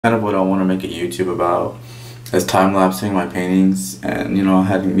Kind of what I want to make a YouTube about is time-lapsing my paintings and, you know,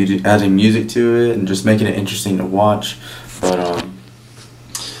 adding music to it and just making it interesting to watch. But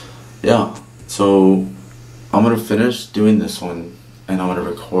yeah, so I'm gonna finish doing this one and I'm gonna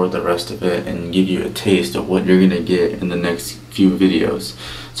record the rest of it and give you a taste of what you're gonna get in the next few videos.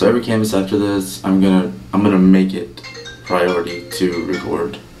 So every canvas after this, I'm gonna make it priority to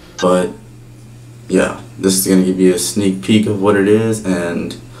record. But yeah, this is gonna give you a sneak peek of what it is,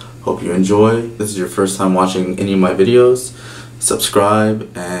 and hope you enjoy. If this is your first time watching any of my videos, subscribe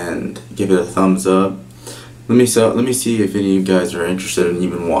and give it a thumbs up. Let me see if any of you guys are interested in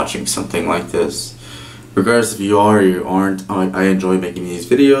even watching something like this. Regardless if you are or you aren't, I enjoy making these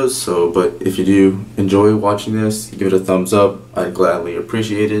videos. But if you do enjoy watching this, give it a thumbs up. I'd gladly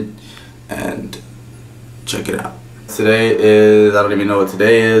appreciate it, and check it out. Today is, I don't even know what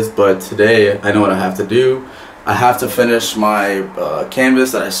today is, but today I know what I have to do. I have to finish my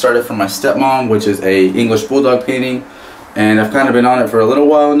canvas that I started from my stepmom, which is a English Bulldog painting, and I've kind of been on it for a little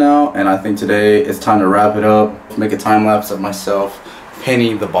while now, and I think today it's time to wrap it up, make a time lapse of myself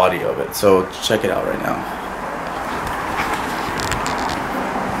painting the body of it. So check it out right now.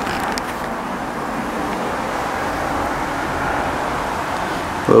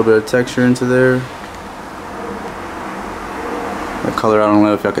 A little bit of texture into there. The color, I don't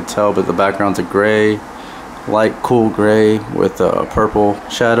know if y'all could tell, but the background's a gray, light cool gray with a purple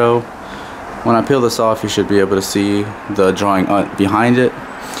shadow. When I peel this off, you should be able to see the drawing behind it.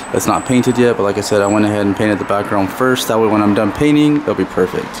 It's not painted yet, but like I said, I went ahead and painted the background first. That way when I'm done painting, it'll be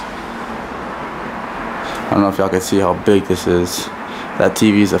perfect. I don't know if y'all can see how big this is. That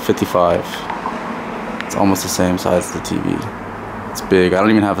TV is a 55. It's almost the same size as the TV. It's big. I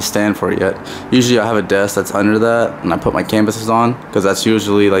don't even have a stand for it yet. Usually I have a desk that's under that and I put my canvases on, because that's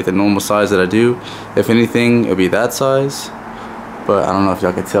usually like the normal size that I do. If anything, it'll be that size. But I don't know if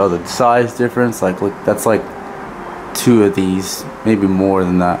y'all can tell the size difference. Like, look, that's like 2 of these, maybe more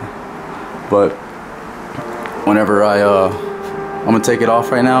than that. But whenever I'm gonna take it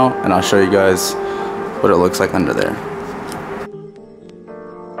off right now and I'll show you guys what it looks like under there.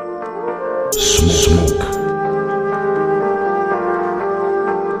 Smoke.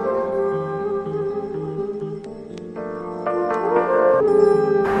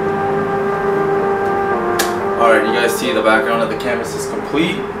 Alright, you guys see the background of the canvas is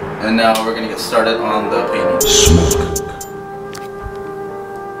complete, and now we're gonna get started on the painting. Smoke.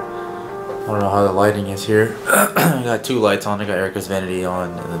 I don't know how the lighting is here. I got 2 lights on. I got Erica's vanity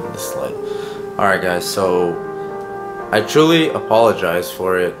on and then this light. Alright guys, so I truly apologize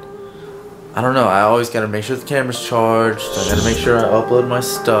for it. I don't know, I always gotta make sure the camera's charged. I gotta make sure I upload my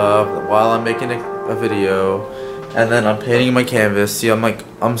stuff while I'm making a video. And then I'm painting my canvas. See,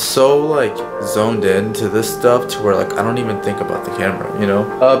 I'm so like zoned in to this stuff to where like I don't even think about the camera, you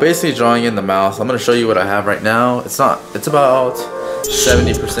know? Basically drawing in the mouth. I'm gonna show you what I have right now. It's about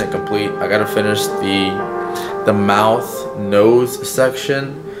 70% complete. I gotta finish the mouth nose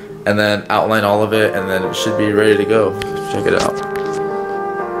section and then outline all of it, and then it should be ready to go. Check it out.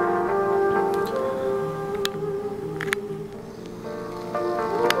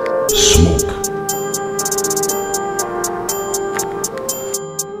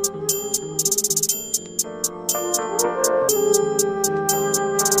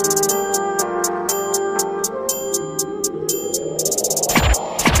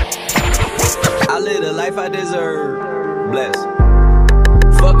 Life I deserve, bless.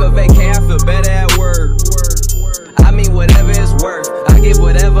 Fuck a vacay, I feel better at work. I mean whatever it's worth, I give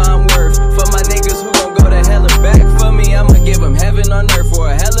whatever I'm worth. For my niggas who gon' go to hell and back, for me I'ma give them heaven on earth for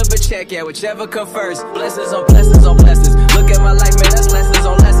a hell of a check, yeah, whichever come first. Blessings on blessings on blessings. Look at my life, man, that's lessons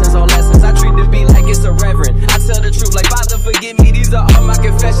on lessons on lessons. I treat the beat like it's a reverend. I tell the truth like Father forgive me, these are all my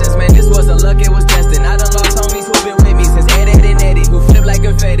confessions. Man, this wasn't luck, it was destined. I done lost homies who been with me since Ed and Eddie, who flip like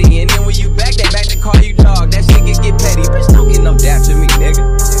confetti. And then when you back, they back to call you dog. That shit can get petty, bitch, don't get no dap to me, nigga.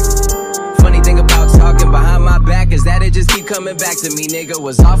 Funny thing about talking behind my back is that it just keep coming back to me, nigga.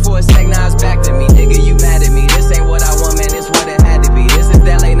 Was off for a sec, now it's back to me, nigga. You mad at me? This ain't what I want, man. This what it had to be. This is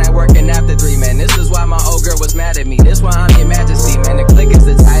that late night working after 3, man. This is why my old girl was mad at me. This why I'm your majesty, man. The click is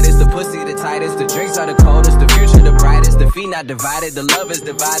the tightest, the pussy the tightest, the drinks are the coldest, the future the brightest, the feet not divided, the love is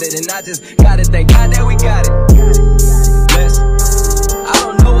divided, and I just gotta thank God that we got it. Bless. I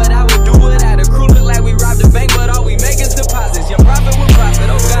don't know what I would do without a crew. Look like we robbed a bank, but all we make is deposits. Your profit will profit,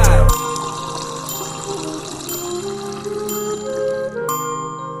 oh God.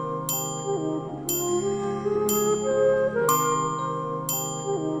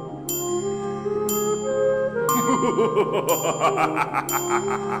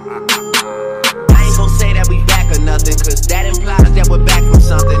 I ain't gon' say that we back or nothing, cause that implies that we're back from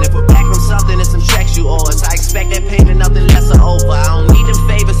something. If we're back from something, it's some checks you owe us. I expect that payment, nothing less or over. I don't need them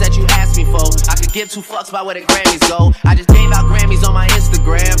favors that you asked me for. I could give 2 fucks about where the Grammys go. I just gave out Grammys on my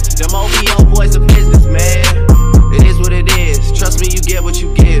Instagram. Them OVO boys are businessmen.